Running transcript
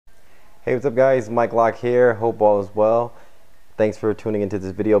Hey, what's up guys? Mike Locke here. Hope all is well. Thanks for tuning into this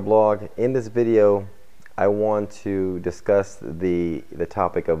video blog. In this video, I want to discuss the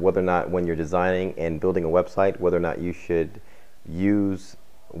topic of whether or not when you're designing and building a website, whether or not you should use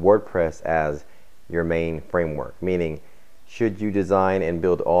WordPress as your main framework. Meaning, should you design and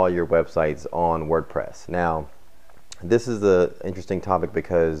build all your websites on WordPress? Now, this is an interesting topic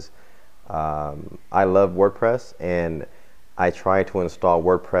because I love WordPress and I try to install a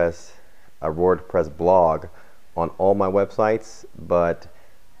WordPress blog on all my websites, but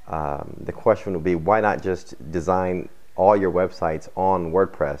the question would be, why not just design all your websites on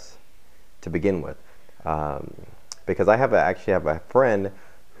WordPress to begin with? Because I actually have a friend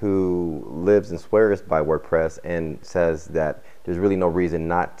who lives and swears by WordPress and says that there's really no reason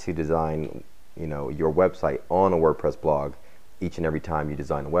not to design, your website on a WordPress blog each and every time you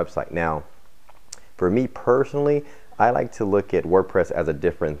design a website. Now, for me personally, I like to look at WordPress as a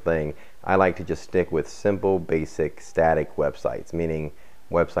different thing. I like to just stick with simple, basic, static websites, meaning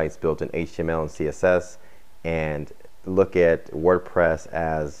websites built in HTML and CSS, and look at WordPress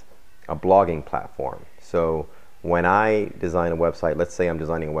as a blogging platform. So when I design a website, let's say I'm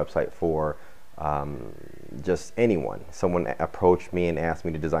designing a website for just anyone. Someone approached me and asked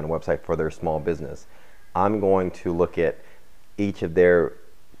me to design a website for their small business. I'm going to look at each of their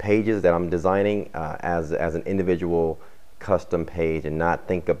pages that I'm designing as an individual custom page, and not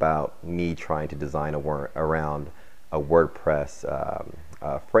think about me trying to design around a WordPress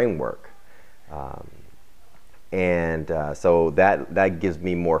framework. So that gives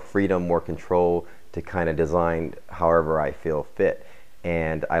me more freedom, more control to kind of design however I feel fit.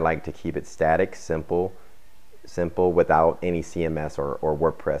 And I like to keep it static, simple without any CMS or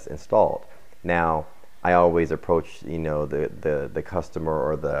WordPress installed. Now, I always approach the customer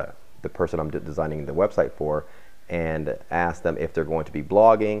or the person I'm designing the website for and ask them if they're going to be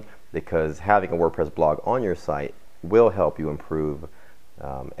blogging, because having a WordPress blog on your site will help you improve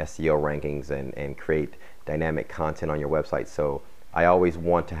SEO rankings and create dynamic content on your website. So I always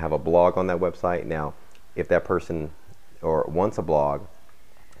want to have a blog on that website. Now, if that person wants a blog,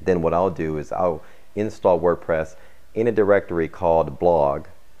 then what I'll do is I'll install WordPress in a directory called blog,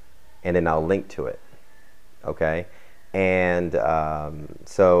 and then I'll link to it. Okay, and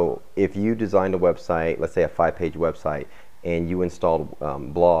so if you designed a website, let's say a 5-page website, and you installed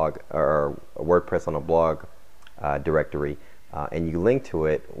blog or WordPress on a blog directory, and you link to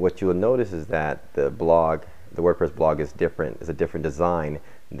it, what you'll notice is that the WordPress blog is different. It's a different design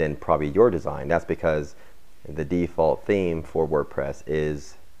than probably your design. That's because the default theme for WordPress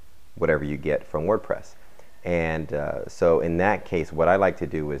is whatever you get from WordPress. And so in that case, what I like to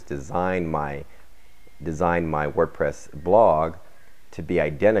do is design my WordPress blog to be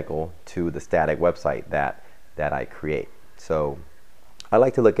identical to the static website that I create. So I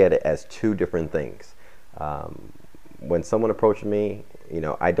like to look at it as two different things. When someone approaches me,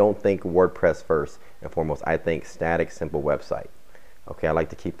 I don't think WordPress first and foremost. I think static, simple website. Okay, I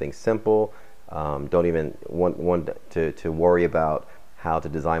like to keep things simple. Don't even want to worry about how to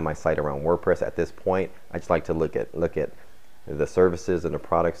design my site around WordPress at this point. I just like to look at the services and the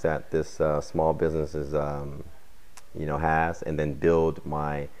products that this small business is, has, and then build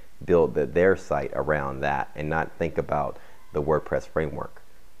their site around that, and not think about the WordPress framework.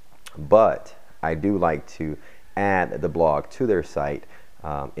 But I do like to add the blog to their site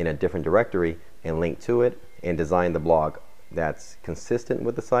in a different directory and link to it, and design the blog that's consistent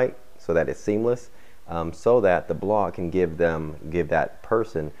with the site so that it's seamless, so that the blog can give that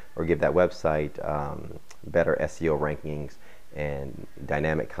person or give that website better SEO rankings and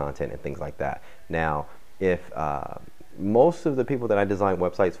dynamic content and things like that. Now, if most of the people that I design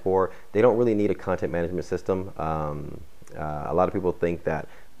websites for, they don't really need a content management system. A lot of people think that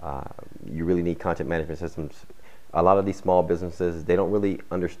you really need content management systems. A lot of these small businesses, they don't really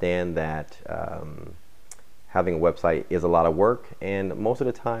understand that having a website is a lot of work, and most of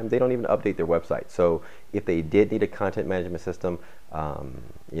the time they don't even update their website. So if they did need a content management system,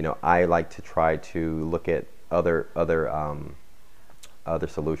 I like to try to look at other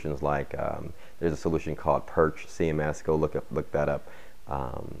solutions. Like there's a solution called Perch CMS. Go look that up.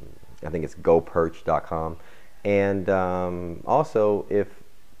 I think it's goperch.com. And also, if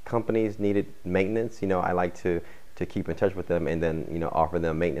companies needed maintenance, I like to keep in touch with them, and then offer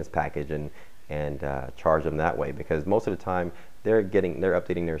them a maintenance package and charge them that way, because most of the time they're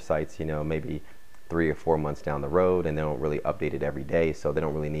updating their sites maybe 3 or 4 months down the road, and they don't really update it every day, so they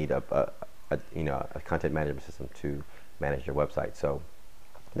don't really need a content management system to manage their website. So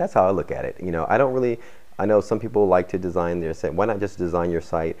that's how I look at it. I know some people like to design their site. Why not just design your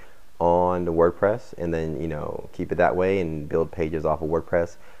site on the WordPress and then keep it that way and build pages off of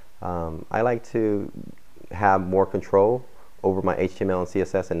WordPress? I like to have more control over my HTML and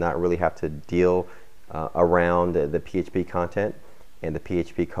CSS and not really have to deal around the PHP content and the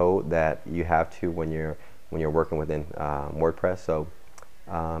PHP code that you have to when you're working within WordPress. So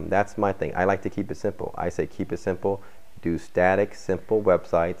that's my thing. I like to keep it simple. I say keep it simple, do static, simple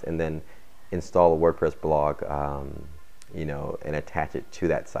websites, and then install a WordPress blog, you know, and attach it to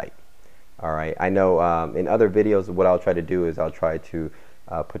that site. All right. I know in other videos, what I'll try to do is I'll try to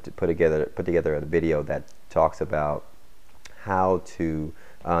put together a video that talks about how to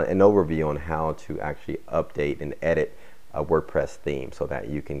an overview on how to actually update and edit a WordPress theme, so that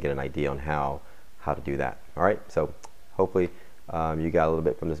you can get an idea on how to do that. All right. So hopefully you got a little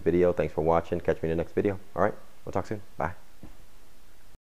bit from this video. Thanks for watching. Catch me in the next video. All right. We'll talk soon. Bye.